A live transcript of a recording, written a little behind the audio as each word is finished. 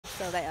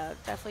So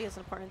that definitely is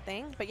an important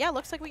thing. But yeah,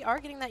 looks like we are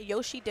getting that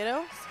Yoshi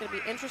Ditto. It's going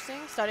to be interesting.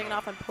 Starting it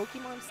off on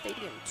Pokemon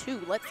Stadium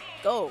 2. Let's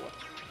go.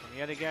 And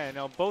yet again, you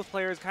know, both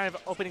players kind of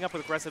opening up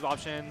with aggressive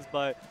options,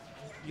 but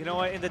you know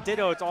what, in the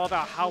Ditto, it's all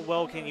about how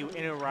well can you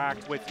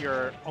interact with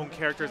your own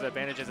character's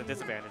advantages and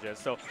disadvantages.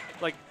 So,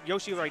 like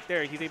Yoshi right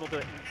there, he's able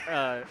to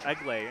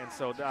egg lay, and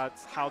so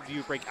that's how do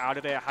you break out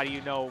of it? How do you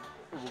know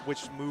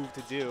which move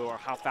to do or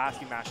how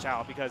fast you mash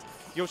out? Because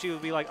Yoshi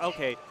would be like,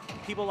 okay,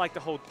 people like to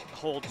hold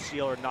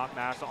shield or not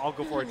mash, so I'll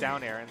go for a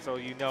down air. And so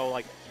you know,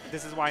 like,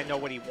 this is why I know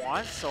what he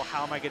wants, so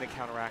how am I going to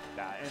counteract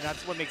that? And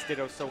that's what makes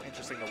Ditto so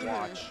interesting to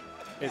watch,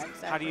 is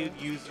how do you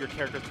use your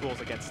character's tools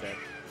against it?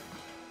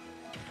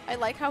 I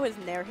like how his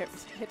nair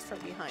hits from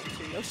behind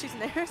too. Yoshi's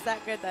nair is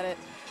that good that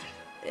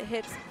it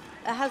hits.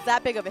 It has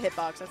that big of a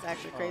hitbox. That's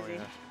actually crazy. Oh,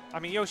 yeah. I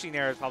mean, Yoshi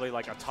nair is probably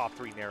like a top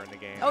 3 nair in the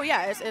game. Oh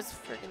yeah, it's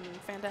freaking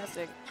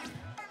fantastic.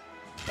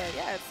 But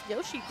yeah, it's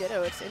Yoshi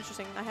Ditto. It's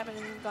interesting. I haven't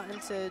gotten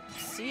to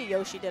see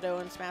Yoshi Ditto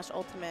in Smash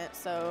Ultimate,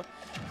 so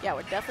yeah,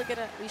 we're definitely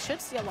gonna. We should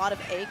see a lot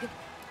of egg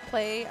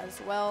play as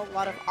well. A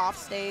lot of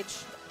offstage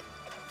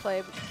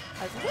play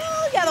as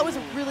well. Yeah, that was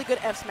a really good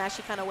F smash.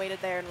 He kind of waited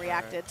there and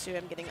reacted to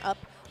him getting up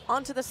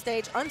onto the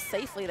stage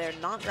unsafely there,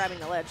 not grabbing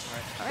the ledge.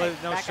 Right.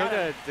 But no,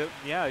 Suga,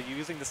 yeah,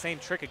 using the same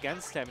trick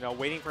against him, you know,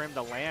 waiting for him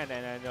to land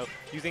and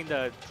using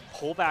the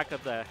pullback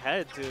of the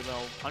head to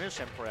punish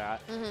him for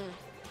that.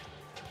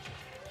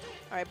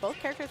 All right, both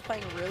characters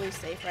playing really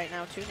safe right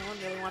now too. No one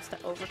really wants to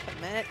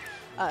overcommit,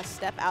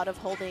 step out of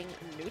holding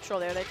neutral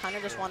there. They kind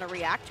of just want to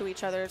react to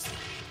each other's.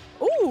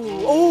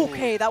 Ooh,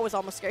 okay, that was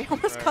almost scary.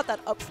 Almost got that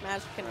up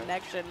smash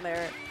connection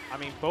there. I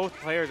mean, both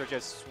players are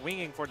just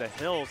swinging for the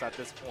hills at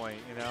this point,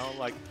 you know?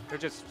 Like, they're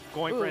just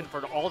going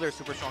for all their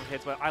super strong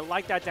hits. But I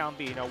like that down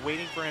B, you know,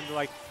 waiting for him to,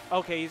 like,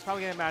 okay, he's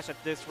probably going to mash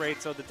at this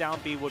rate, so the down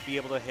B would be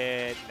able to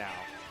hit now.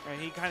 And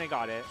he kind of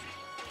got it.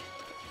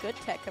 Good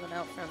tech coming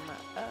out from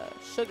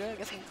Suga. I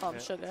guess we can call him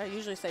Suga. I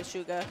usually say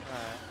Suga.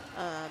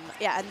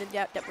 Yeah, and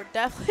then we're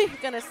definitely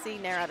going to see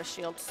Nair out of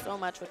shield so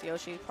much with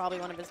Yoshi. Probably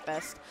one of his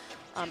best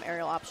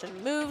aerial option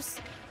moves.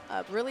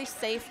 Really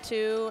safe,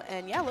 too.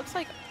 And yeah, looks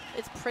like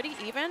it's pretty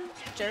even.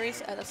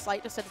 Jerry's at a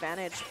slight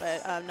disadvantage,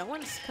 but no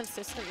one's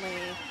consistently...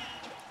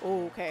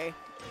 Ooh, okay.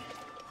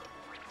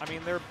 I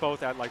mean, they're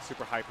both at, like,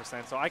 super high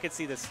percent, so I could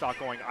see this stock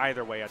going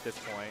either way at this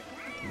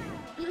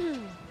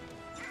point.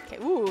 Okay,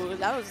 ooh,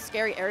 that was a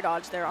scary air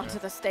dodge there onto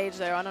the stage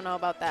there. I don't know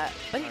about that.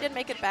 But he did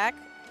make it back.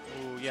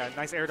 Ooh, yeah,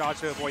 nice air dodge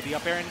to avoid the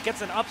up air and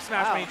gets an up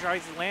smash when he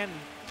tries to land.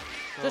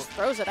 So just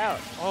throws it out.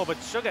 Oh, but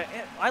Suga,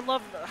 I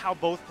love how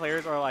both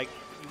players are like,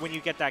 when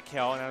you get that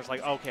kill, and I was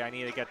like, okay, I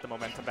need to get the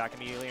momentum back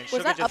immediately. And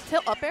was Suga that just, up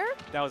tilt up air?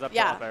 That was up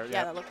tilt up air,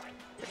 yeah. That looked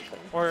pretty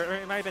clean. Or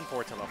it might have been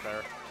forward tilt up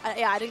air.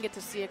 Yeah, I didn't get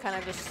to see it. Kind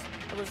of just,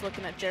 I was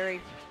looking at Jerry.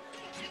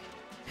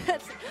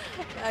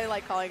 I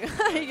like calling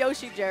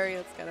Yoshi Jerry.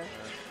 That's kind of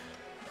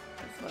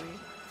that's funny.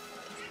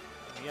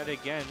 Yet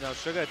again,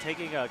 Suga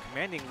taking a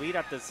commanding lead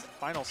at this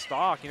final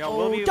stock. You know,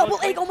 will be double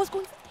egg almost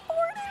going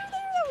forward.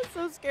 That was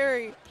so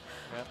scary.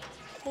 Yep.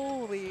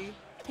 Holy.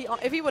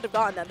 If he would have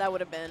gotten that, that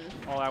would have been.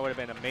 Oh, that would have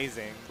been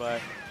amazing.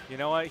 But you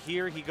know what?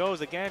 Here he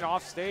goes again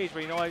off stage.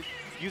 But you know what?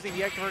 Using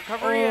the extra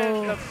recovery.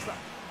 And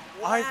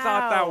I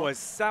thought that was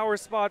sour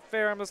spot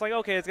fair. I'm just like,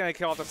 okay, it's going to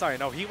kill off the side.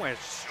 No, he went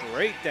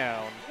straight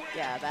down.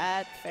 Yeah,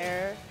 that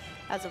fair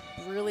has a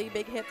really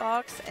big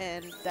hitbox,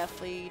 and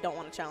definitely don't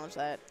want to challenge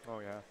that. Oh,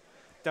 yeah.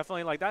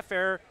 Definitely, like, that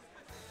fair,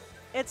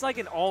 it's like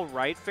an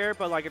all-right fair,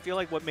 but, like, I feel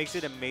like what makes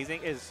it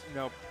amazing is, you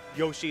know,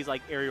 Yoshi's,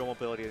 like, aerial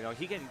mobility. You know,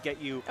 he can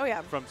get you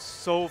from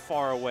so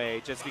far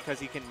away just because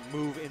he can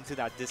move into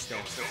that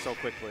distance so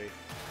quickly.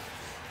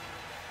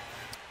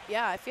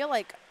 Yeah, I feel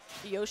like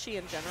Yoshi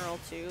in general,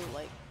 too,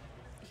 like,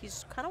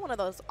 he's kind of one of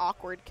those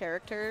awkward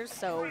characters,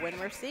 so when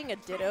we're seeing a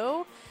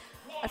Ditto,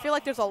 I feel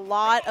like there's a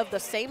lot of the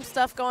same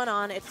stuff going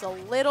on. It's a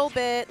little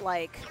bit,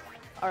 like...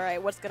 All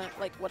right, what's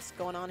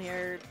going on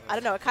here? I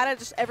don't know. It kind of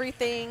just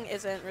everything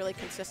isn't really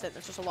consistent.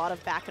 There's just a lot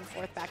of back and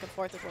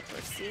forth is what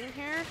we're seeing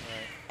here.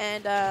 Right.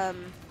 And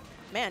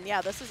man, yeah,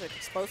 this is an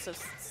explosive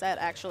set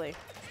actually.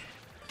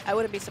 I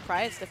wouldn't be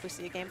surprised if we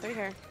see a game 3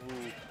 here.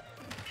 Ooh.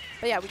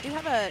 But yeah, we do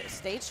have a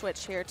stage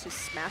switch here to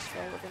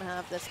Smashville. We're gonna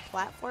have this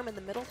platform in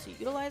the middle to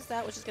utilize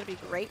that, which is gonna be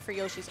great for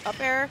Yoshi's up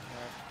air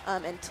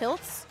and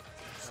tilts.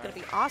 It's going to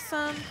be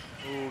awesome.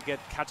 Ooh,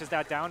 catches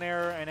that down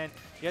air, and then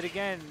yet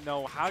again,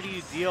 how do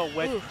you deal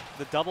with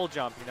the double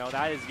jump? You know,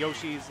 that is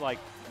Yoshi's like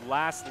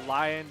last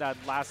line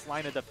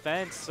of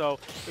defense. So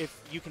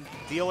if you can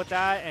deal with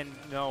that and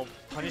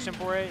punish him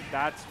for it,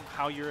 that's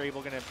how you're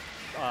able to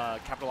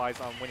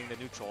capitalize on winning the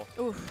neutral.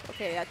 Ooh,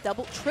 okay,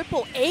 that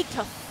triple egg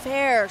to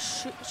fair.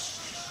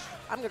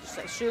 I'm going to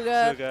say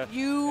Suga.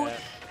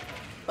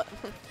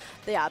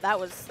 But yeah, that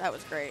was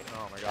great.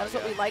 Oh my God, that is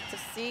what we like to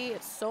see.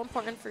 It's so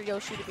important for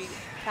Yoshi to be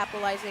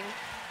capitalizing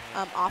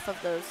off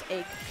of those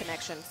egg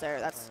connections there.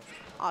 That's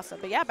awesome.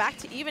 But yeah, back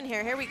to even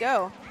here. Here we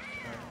go.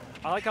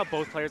 I like how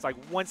both players, like,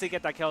 once they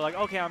get that kill, like,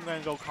 okay, I'm going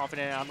to go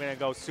confident, I'm going to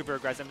go super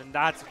aggressive, and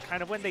that's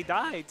kind of when they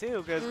die,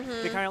 too, because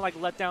they kind of, like,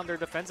 let down their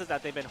defenses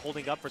that they've been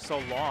holding up for so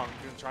long,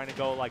 and trying to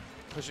go, like,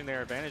 pushing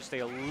their advantage stay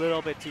a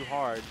little bit too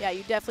hard. Yeah,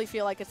 you definitely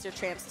feel like it's your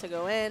chance to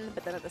go in,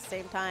 but then at the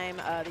same time,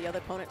 the other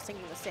opponent's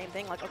thinking the same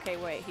thing, like, okay,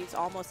 wait, he's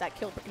almost at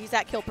kill, he's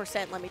at kill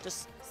percent, let me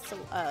just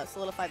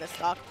solidify this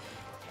stock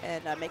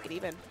and make it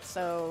even.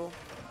 So,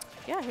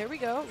 yeah, here we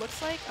go.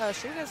 Looks like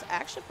Suga's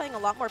actually playing a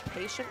lot more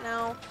patient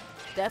now.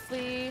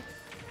 Definitely.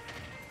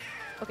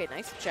 Okay,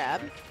 nice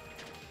jab.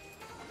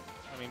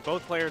 I mean,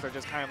 both players are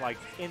just kind of like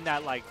in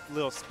that like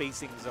little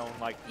spacing zone,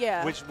 like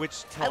yeah. which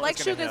I like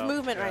is gonna Suga's hit.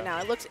 movement right now.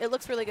 It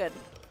looks really good.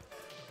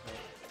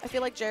 I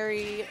feel like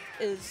Jerry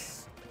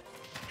is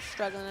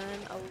struggling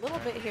a little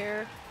bit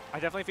here. I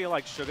definitely feel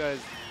like Suga has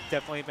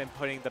definitely been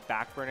putting the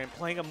back burner and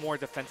playing a more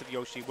defensive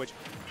Yoshi, which,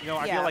 you know,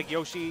 I feel like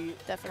Yoshi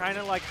kind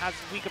of like has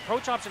weak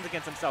approach options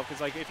against himself,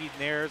 because like if he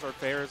nairs or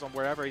fairs on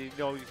wherever, you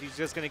know, he's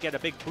just going to get a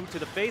big boot to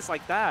the face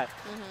like that.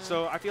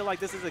 So I feel like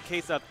this is a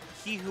case of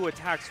he who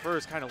attacks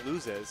first kind of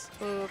loses.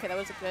 Ooh, okay, that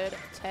was a good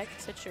tech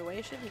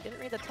situation. He didn't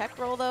read the tech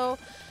roll though.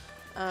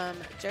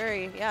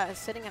 Jerry, yeah, is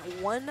sitting at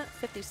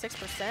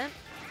 156%.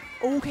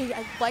 Okay,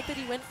 I like that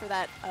he went for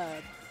that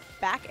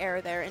back air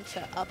there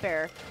into up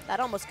air. That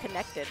almost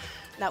connected.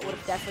 That would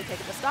have definitely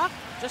taken the stock.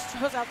 Just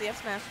throws out the up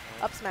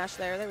smash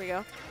there. There we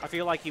go. I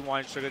feel like he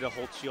wanted Suga to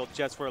hold shield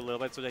just for a little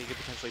bit so that he could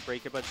potentially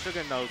break it, but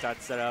Suga knows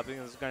that setup. He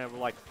was going to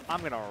like,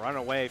 I'm going to run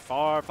away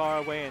far, far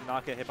away and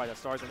not get hit by the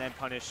stars and then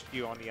punish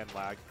you on the end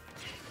lag.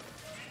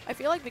 I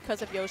feel like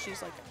because of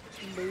Yoshi's like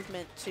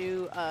movement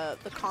too,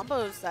 the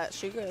combos that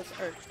Suga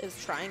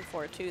is trying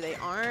for too, they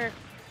aren't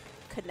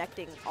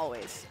connecting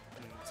always.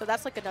 So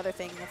that's like another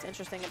thing that's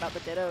interesting about the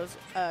Dittos,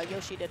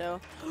 Yoshi Ditto.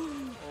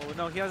 Oh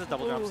no, he has a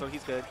double jump, so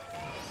he's good.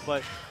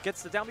 But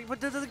gets the down B, but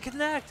doesn't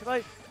connect.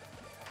 Like,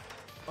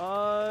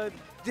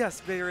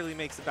 yes, barely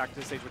makes it back to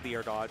the stage with the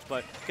air dodge,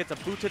 but gets a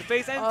boot to the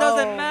face, and it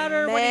doesn't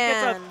matter when he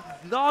gets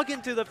a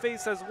noggin to the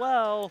face as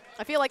well.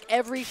 I feel like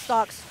every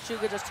stock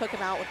Suga just took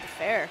him out with the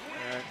fair.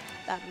 Yeah.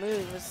 That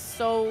move was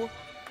so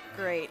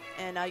great.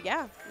 And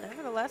yeah,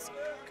 nevertheless,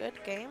 good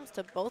games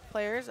to both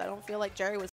players. I don't feel like Jerry was